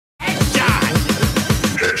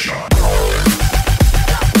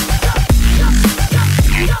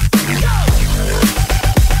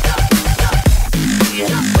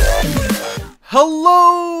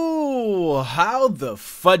Hello! How the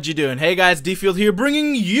fudge you doing? Hey guys, D-Field here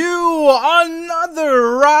bringing you another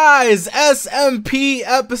Rise SMP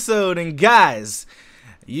episode. And guys,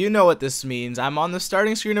 you know what this means. I'm on the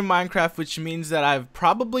starting screen of Minecraft, which means that I've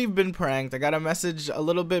probably been pranked. I got a message a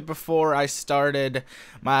little bit before I started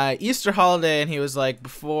my Easter holiday, and he was like,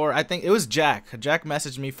 I think it was Jack. Jack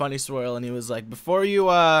messaged me, Funny Swirl, and he was like, before you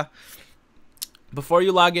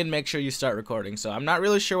log in, make sure you start recording. So I'm not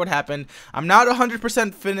really sure what happened. I'm not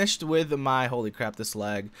 100% finished with my, holy crap, this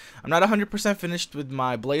lag. I'm not 100% finished with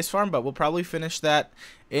my blaze farm, but we'll probably finish that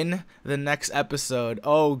in the next episode.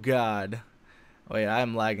 Oh god. Wait, I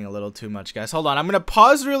am lagging a little too much, guys. Hold on. I'm going to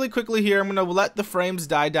pause really quickly here. I'm going to let the frames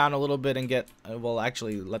die down a little bit and get, well,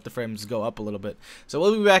 actually, let the frames go up a little bit. So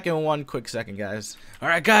we'll be back in one quick second, guys.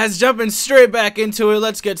 Alright, guys, jumping straight back into it.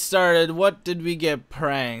 Let's get started. What did we get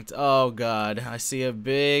pranked? Oh, God. I see a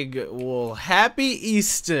big, well, happy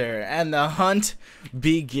Easter, and the hunt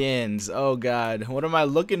begins. Oh, God. What am I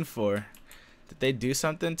looking for? Did they do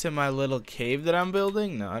something to my little cave that I'm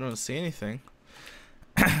building? No, I don't see anything.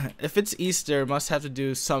 If it's Easter, it must have to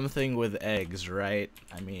do something with eggs, right?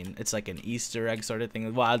 I mean, it's like an Easter egg sort of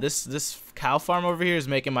thing. Wow, this cow farm over here is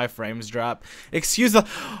making my frames drop. Excuse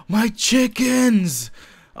my chickens!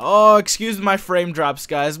 Oh, excuse my frame drops,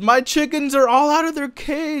 guys. My chickens are all out of their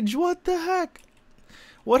cage. What the heck?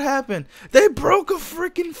 What happened? They broke a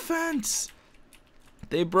freaking fence.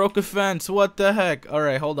 They broke a fence. What the heck?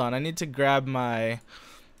 Alright, hold on. I need to grab my...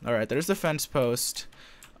 Alright, there's the fence post.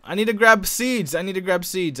 I need to grab seeds. I need to grab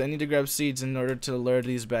seeds. I need to grab seeds in order to lure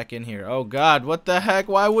these back in here. Oh god, what the heck?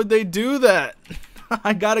 Why would they do that?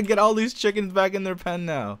 I gotta get all these chickens back in their pen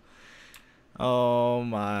now. Oh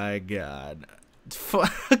my god. What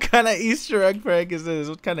kind of Easter egg prank is this?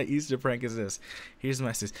 What kind of Easter prank is this? Here's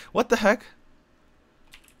my seeds. What the heck?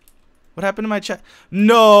 What happened to my chat?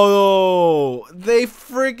 No! They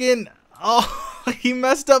freaking... Oh... He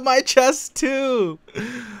messed up my chest too.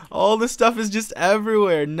 All the stuff is just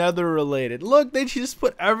everywhere, nether related. Look, they just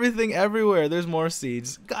put everything everywhere. There's more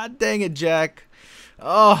seeds. God dang it, Jack.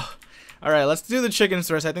 Oh, all right. Let's do the chickens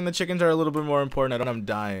first. I think the chickens are a little bit more important. I'm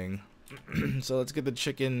dying. So let's get the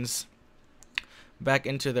chickens back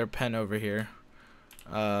into their pen over here.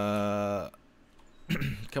 Come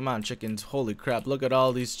on, chickens. Holy crap! Look at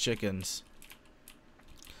all these chickens.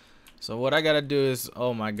 So what I gotta do is,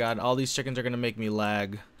 oh my god, all these chickens are gonna make me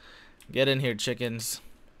lag. Get in here, chickens.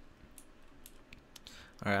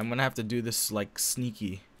 Alright, I'm gonna have to do this like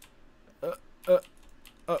sneaky.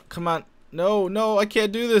 Come on. No, no, I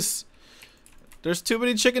can't do this. There's too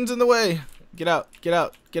many chickens in the way. Get out, get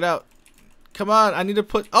out, get out. Come on, I need to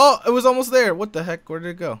put, oh, it was almost there. What the heck, where did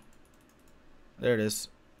it go? There it is.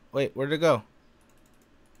 Wait, where did it go?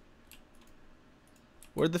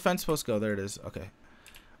 Where'd the fence post go? There it is, okay.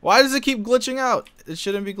 Why does it keep glitching out? It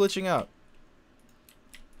shouldn't be glitching out.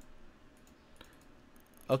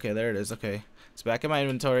 Okay, there it is. Okay. It's back in my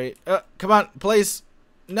inventory. Come on, place.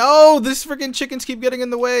 No, this freaking chickens keep getting in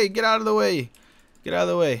the way. Get out of the way. Get out of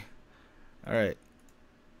the way. Alright.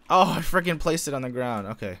 Oh, I freaking placed it on the ground.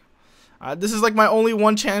 Okay. This is like my only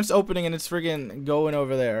one chance opening, and it's freaking going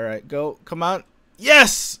over there. Alright, go. Come on.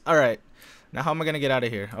 Yes! Alright. Now how am I going to get out of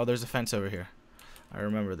here? Oh, there's a fence over here. I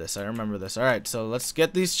remember this. I remember this. All right, so let's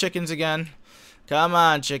get these chickens again. Come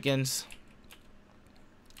on, chickens.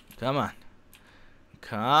 Come on.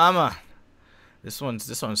 Come on. This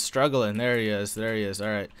one's struggling. There he is. There he is. All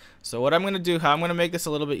right. So what I'm going to do, how I'm going to make this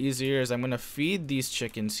a little bit easier is I'm going to feed these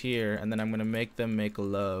chickens here, and then I'm going to make them make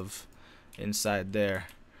love inside there.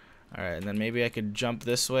 All right, and then maybe I could jump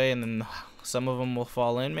this way, and then some of them will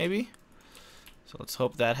fall in maybe. So let's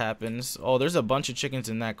hope that happens. Oh, there's a bunch of chickens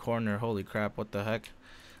in that corner. Holy crap, what the heck?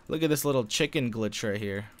 Look at this little chicken glitch right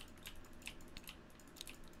here.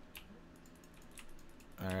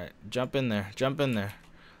 Alright, jump in there. Jump in there.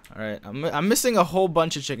 Alright, I'm missing a whole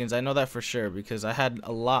bunch of chickens. I know that for sure because I had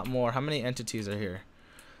a lot more. How many entities are here?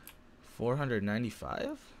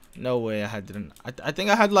 495? No way I didn't. I think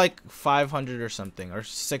I had like 500 or something, or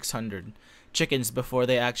 600 chickens before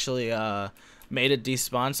they actually made it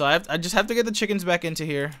despawn. So I just have to get the chickens back into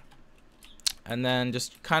here, and then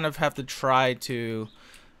just kind of have to try to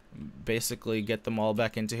basically get them all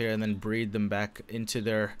back into here and then breed them back into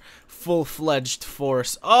their full-fledged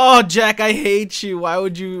force. Oh, Jack, I hate you. Why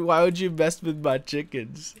would you mess with my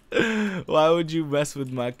chickens? Why would you mess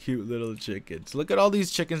with my cute little chickens? Look at all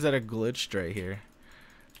these chickens that are glitched right here.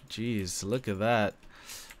 Jeez, look at that.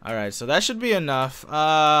 Alright, so that should be enough.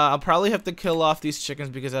 I'll probably have to kill off these chickens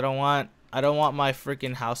because I don't want my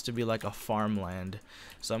freaking house to be like a farmland.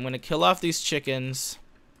 So I'm gonna kill off these chickens,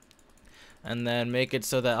 and then make it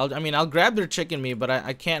so that I'll grab their chicken meat, but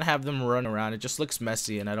I can't have them run around. It just looks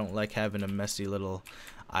messy, and I don't like having a messy little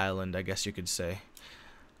island, I guess you could say.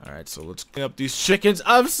 Alright, so let's clean up these chickens.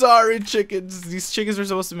 I'm sorry, chickens. These chickens were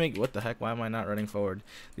supposed to make... What the heck? Why am I not running forward?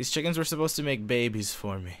 These chickens were supposed to make babies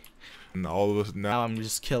for me. And all of us now I'm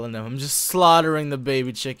just killing them. I'm just slaughtering the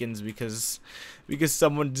baby chickens because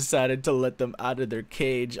someone decided to let them out of their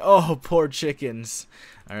cage. Oh, poor chickens.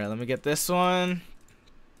 Alright, let me get this one.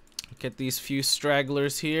 Get these few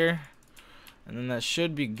stragglers here. And then that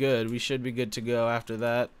should be good. We should be good to go after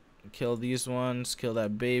that. Kill these ones. Kill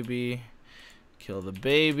that baby. Kill the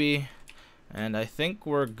baby, and I think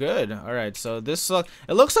we're good. All right, so this it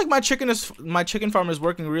looks like my chicken farm is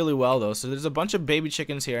working really well though. So there's a bunch of baby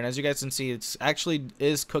chickens here, and as you guys can see, it's actually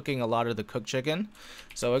is cooking a lot of the cooked chicken.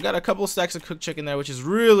 So I got a couple stacks of cooked chicken there, which is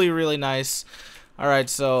really nice. All right,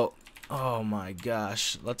 so oh my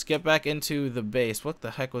gosh, let's get back into the base. What the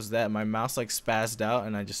heck was that? My mouse like spazzed out,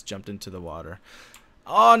 and I just jumped into the water.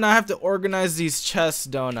 Oh, now I have to organize these chests,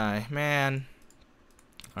 don't I? Man.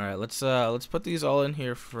 Alright, let's put these all in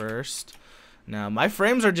here first. Now, my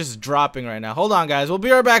frames are just dropping right now. Hold on, guys. We'll be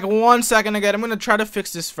right back 1 second again. I'm going to try to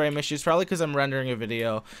fix this frame issue. It's probably because I'm rendering a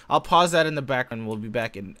video. I'll pause that in the background. We'll be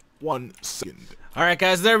back in 1 second. Alright,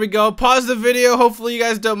 guys. There we go. Pause the video. Hopefully, you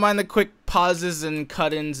guys don't mind the quick pauses and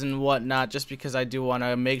cut-ins and whatnot, just because I do want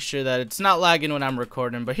to make sure that it's not lagging when I'm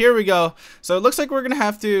recording. But here we go. So it looks like we're gonna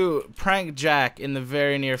have to prank Jack in the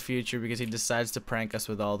very near future because he decides to prank us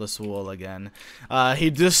with all this wool again. He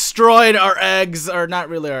destroyed our eggs, or not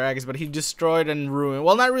really our eggs, but he destroyed and ruined.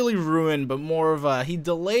 Well, not really ruined, but more of a he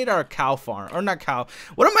delayed our cow farm, or not cow.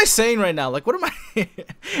 What am I saying right now? Like, what am I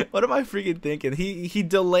what am I freaking thinking? He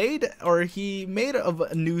delayed, or he made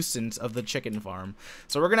a nuisance of the chicken farm.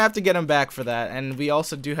 So we're gonna have to get him back for that, and we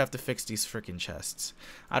also do have to fix these freaking chests.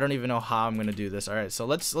 I don't even know how I'm gonna do this. All right, so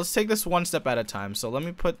let's take this one step at a time. So let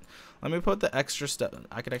me put the extra stuff.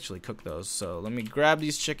 I could actually cook those. So let me grab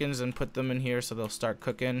these chickens and put them in here so they'll start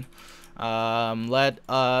cooking. Let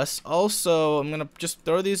us also, I'm gonna just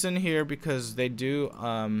throw these in here because they do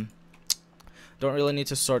don't really need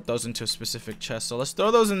to sort those into a specific chest. So let's throw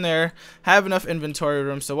those in there, have enough inventory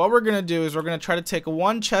room. So what we're gonna do is we're gonna try to take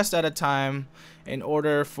one chest at a time in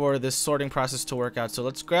order for this sorting process to work out. So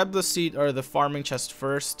let's grab the seed, or the farming chest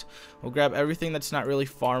first. We'll grab everything that's not really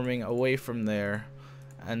farming away from there,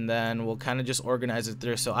 and then we'll kind of just organize it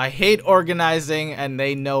through. So I hate organizing, and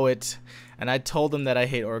they know it, and I told them that I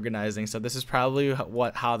hate organizing. So this is probably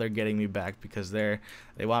how they're getting me back, because they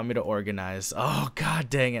want me to organize. Oh god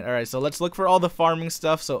dang it. All right, so let's look for all the farming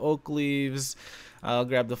stuff. So oak leaves, I'll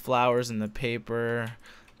grab the flowers and the paper,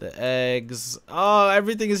 the eggs. Oh,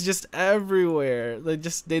 everything is just everywhere.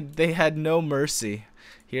 They had no mercy.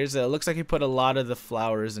 Here's it looks like he put a lot of the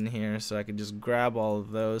flowers in here, so I can just grab all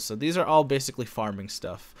of those. So these are all basically farming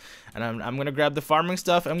stuff, and I'm gonna grab the farming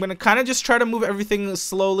stuff. I'm gonna kind of just try to move everything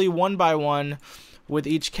slowly, one by one, with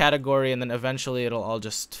each category, and then eventually it'll all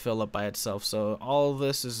just fill up by itself. So all of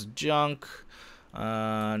this is junk,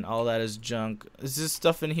 and all that is junk. Is this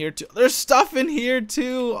stuff in here too? There's stuff in here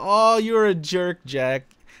too. Oh, you're a jerk, Jack.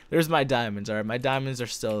 There's my diamonds. All right, my diamonds are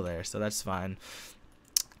still there, so that's fine.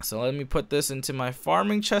 So let me put this into my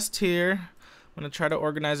farming chest here. I'm gonna try to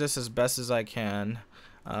organize this as best as I can.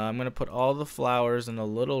 I'm gonna put all the flowers in a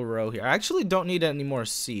little row here. I actually don't need any more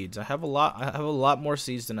seeds. I have a lot more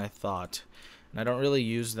seeds than I thought, and I don't really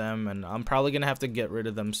use them. And I'm probably gonna have to get rid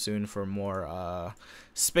of them soon for more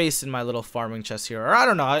space in my little farming chest here. Or I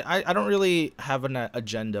don't know. I don't really have an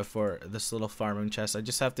agenda for this little farming chest. I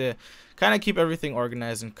just have to kind of keep everything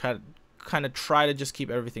organized and kind of try to just keep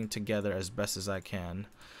everything together as best as I can.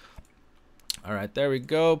 Alright, there we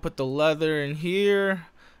go. Put the leather in here.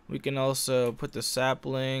 We can also put the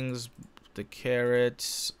saplings, the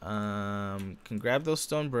carrots, can grab those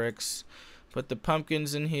stone bricks, put the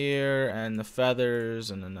pumpkins in here, and the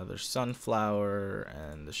feathers, and another sunflower,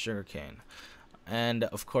 and the sugarcane, and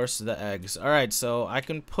of course the eggs. Alright, so I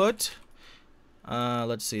can put,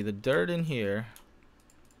 let's see, the dirt in here.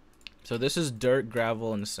 So this is dirt,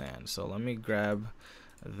 gravel, and sand. So let me grab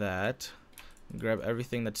that. Grab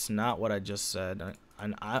everything that's not what I just said.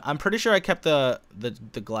 And I'm pretty sure I kept the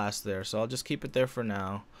glass there, so I'll just keep it there for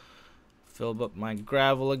now. Fill up my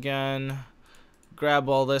gravel again. Grab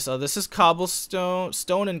all this. Oh, this is cobblestone,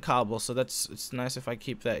 stone and cobble, so it's nice if I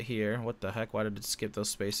keep that here. What the heck? Why did it skip those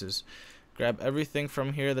spaces? Grab everything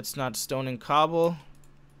from here that's not stone and cobble.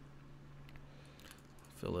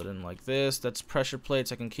 Fill it in like this. That's pressure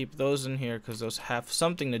plates. I can keep those in here because those have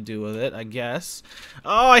something to do with it, I guess.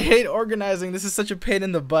 Oh, I hate organizing. This is such a pain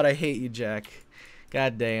in the butt. I hate you, Jack.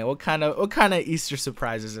 God dang it. What kind of Easter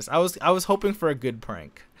surprise is this? I was hoping for a good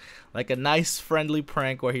prank. Like a nice friendly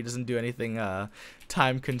prank where he doesn't do anything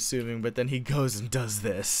time consuming, but then he goes and does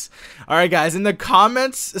this. Alright guys, in the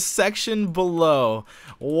comments section below,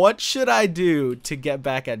 what should I do to get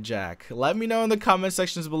back at Jack? Let me know in the comment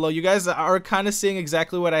sections below. You guys are kind of seeing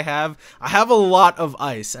exactly what I have. I have a lot of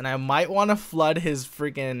ice, and I might want to flood his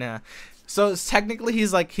freaking so technically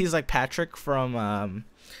he's like Patrick from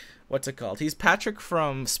what's it called? He's Patrick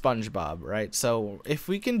from SpongeBob, right? So if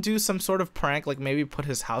we can do some sort of prank, like maybe put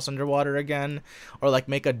his house underwater again, or like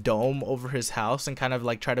make a dome over his house and kind of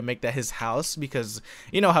like try to make that his house, because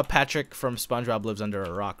you know how Patrick from SpongeBob lives under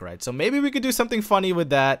a rock, right? So maybe we could do something funny with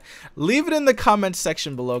that. Leave it in the comments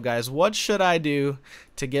section below, guys. What should I do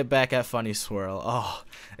to get back at Funny Swirl? Oh,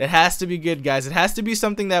 it has to be good, guys. It has to be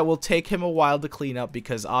something that will take him a while to clean up,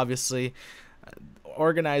 because obviously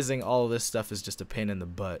organizing all of this stuff is just a pain in the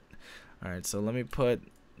butt. Alright, so let me put,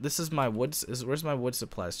 this is my wood, where's my wood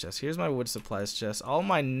supplies chest? Here's my wood supplies chest. All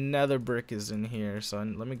my nether brick is in here, so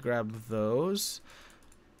let me grab those.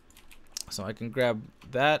 So I can grab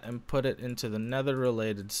that and put it into the nether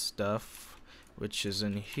related stuff, which is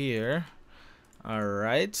in here.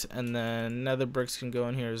 Alright, and then nether bricks can go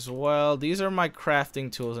in here as well. These are my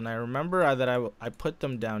crafting tools, and I remember that I put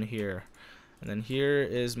them down here. And then here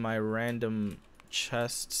is my random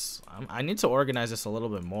chests. I need to organize this a little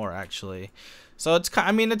bit more, actually. So it's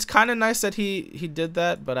it's kind of nice that he did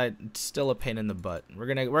that, but it's still a pain in the butt. We're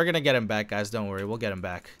gonna get him back, guys. Don't worry, we'll get him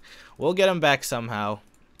back. We'll get him back somehow.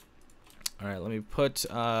 All right, let me put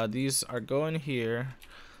these are going here.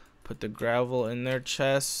 Put the gravel in their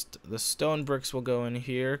chest. The stone bricks will go in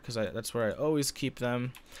here because that's where I always keep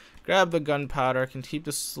them. Grab the gunpowder. I can keep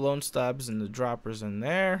the stone slabs and the droppers in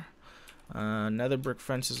there. Nether brick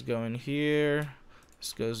fences go in here.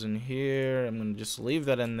 This goes in here. I'm gonna just leave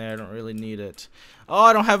that in there. I don't really need it. Oh,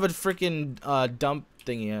 I don't have a freaking dump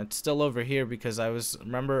thingy. It's still over here because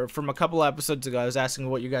remember from a couple episodes ago I was asking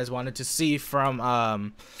what you guys wanted to see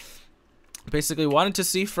from basically wanted to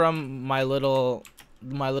see from my little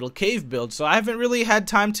cave build. So I haven't really had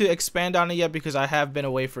time to expand on it yet because I have been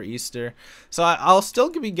away for Easter. So I'll still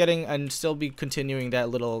be getting and still be continuing that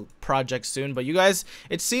little project soon. But you guys,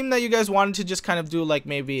 it seemed that you guys wanted to just kind of do like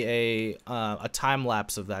maybe a time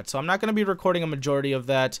lapse of that. So I'm not going to be recording a majority of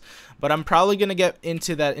that, but I'm probably going to get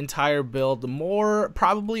into that entire build more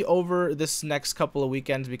probably over this next couple of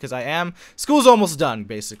weekends, because school's almost done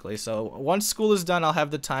basically. So once school is done, I'll have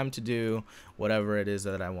the time to do whatever it is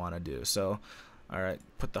that I want to do. So alright,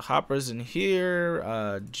 put the hoppers in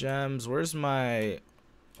here, gems. Where's my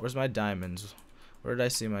diamonds? Where did I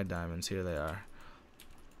see my diamonds? Here they are.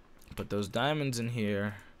 Put those diamonds in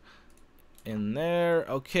here. In there.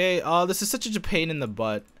 Okay. Oh, this is such a pain in the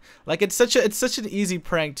butt. Like it's such an easy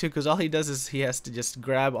prank too, because all he does is he has to just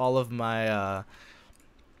grab all of my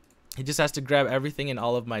he just has to grab everything in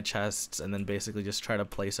all of my chests and then basically just try to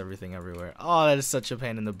place everything everywhere. Oh, that is such a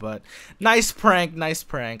pain in the butt. Nice prank, nice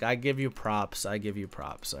prank. I give you props. I give you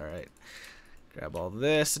props. All right. Grab all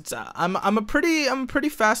this. I'm a pretty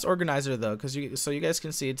fast organizer though, so you guys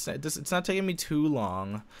can see it's not taking me too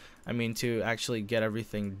long. I mean, to actually get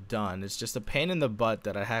everything done. It's just a pain in the butt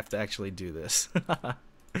that I have to actually do this.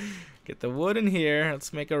 Get the wood in here.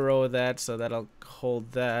 Let's make a row of that so that'll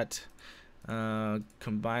hold that.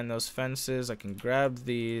 Combine those fences. I can grab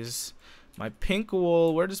these. My pink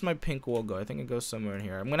wool, where does my pink wool go? I think it goes somewhere in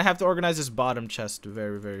here. I'm gonna have to organize this bottom chest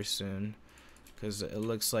very soon, because it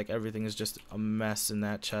looks like everything is just a mess in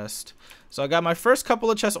that chest. So I got my first couple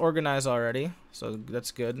of chests organized already, so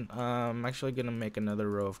that's good. I'm actually gonna make another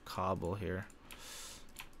row of cobble here.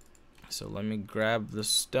 So let me grab the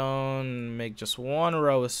stone, make just one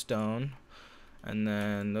row of stone, and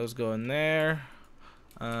then those go in there.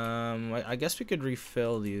 I guess we could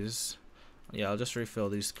refill these. Yeah, I'll just refill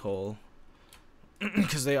these coal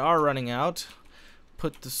because they are running out.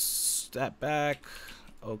 Put that back.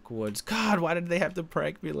 Oak woods. God, why did they have to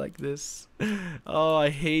prank me like this? Oh, I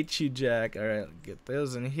hate you, Jack. All right, get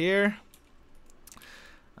those in here.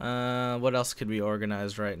 What else could we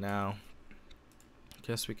organize right now?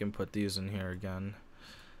 Guess we can put these in here again.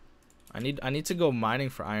 I need to go mining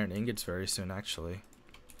for iron ingots very soon, actually.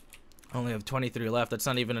 I only have 23 left. That's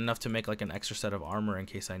not even enough to make like an extra set of armor in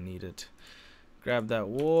case I need it. Grab that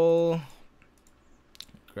wool.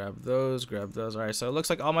 Grab those. Alright, so it looks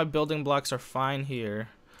like all my building blocks are fine here.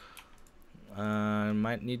 I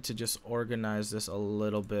might need to just organize this a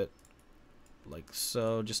little bit like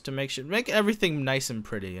so, just to make everything nice and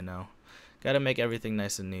pretty, you know. Gotta make everything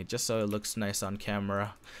nice and neat, just so it looks nice on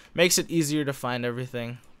camera. Makes it easier to find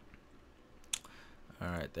everything.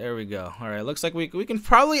 Alright, there we go. Alright, looks like we can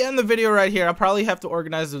probably end the video right here. I'll probably have to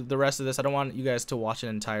organize the rest of this. I don't want you guys to watch an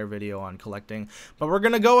entire video on collecting. But we're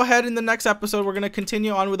going to go ahead in the next episode. We're going to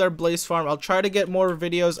continue on with our blaze farm. I'll try to get more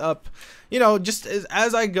videos up, you know, just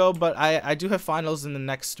as I go. But I do have finals in the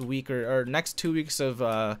next week or next 2 weeks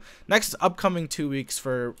of, next upcoming 2 weeks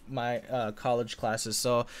for my college classes.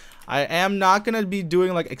 So I am not going to be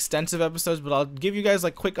doing like extensive episodes, but I'll give you guys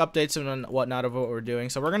like quick updates and whatnot of what we're doing.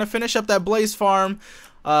 So we're going to finish up that blaze farm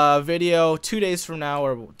video 2 days from now,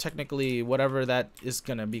 or technically whatever that is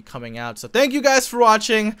going to be coming out. So thank you guys for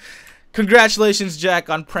watching. Congratulations, Jack,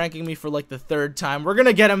 on pranking me for like the 3rd time. We're going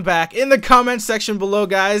to get him back in the comment section below,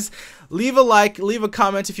 guys. Leave a like, leave a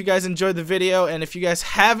comment if you guys enjoyed the video, and if you guys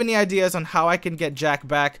have any ideas on how I can get Jack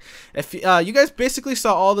back. If you guys basically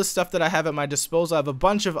saw all the stuff that I have at my disposal. I have a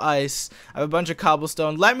bunch of ice, I have a bunch of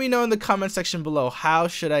cobblestone. Let me know in the comment section below, how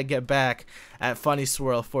should I get back at Funny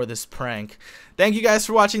Swirl for this prank. Thank you guys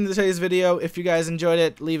for watching today's video. If you guys enjoyed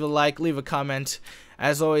it, leave a like, leave a comment.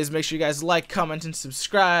 As always, make sure you guys like, comment, and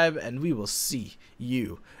subscribe, and we will see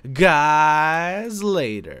you guys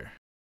later.